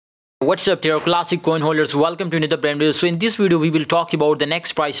What's up, Terra Classic coin holders? Welcome to another brand video. So in this video we will talk about the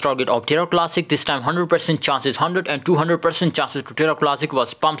next price target of Terra Classic. This time 100% chances, 100 and 200% chances to Terra Classic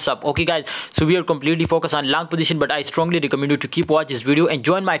was pumps up. Okay guys, so we are completely focused on long position, but I strongly recommend you to keep watch this video and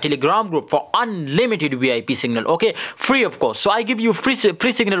join my Telegram group for unlimited VIP signal. Okay, free of course. So I give you free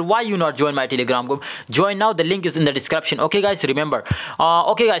signal. Why you not join my Telegram group? Join now. The link is in the description. Okay guys, remember.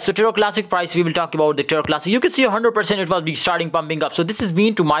 Okay guys, so Terra Classic price, we will talk about the Terra Classic. You can see 100% it was starting pumping up. So this is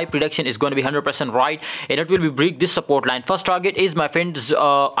mean to my prediction is going to be 100% right, and it will be break this support line. First target is, my friends,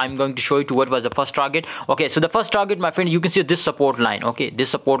 I'm going to show you to what was the first target. Okay, so the first target, my friend, you can see this support line. Okay, this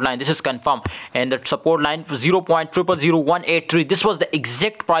support line, this is confirmed, and the support line 0.000183, this was the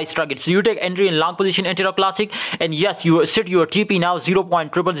exact price target. So you take entry in long position in Terra Classic, and yes, you set your TP now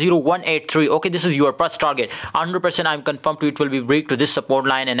 0.000183. okay, this is your first target. 100% I'm confirmed to it will be break to this support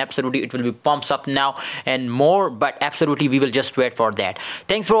line, and absolutely it will be pumps up now and more, but absolutely we will just wait for that.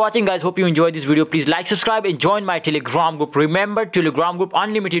 Thanks for watching guys, hope you enjoyed this video. Please like, subscribe and join my Telegram group. Remember, Telegram group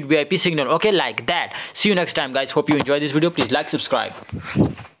unlimited VIP signal. Okay, like that. See you next time guys, hope you enjoyed this video. Please like, subscribe.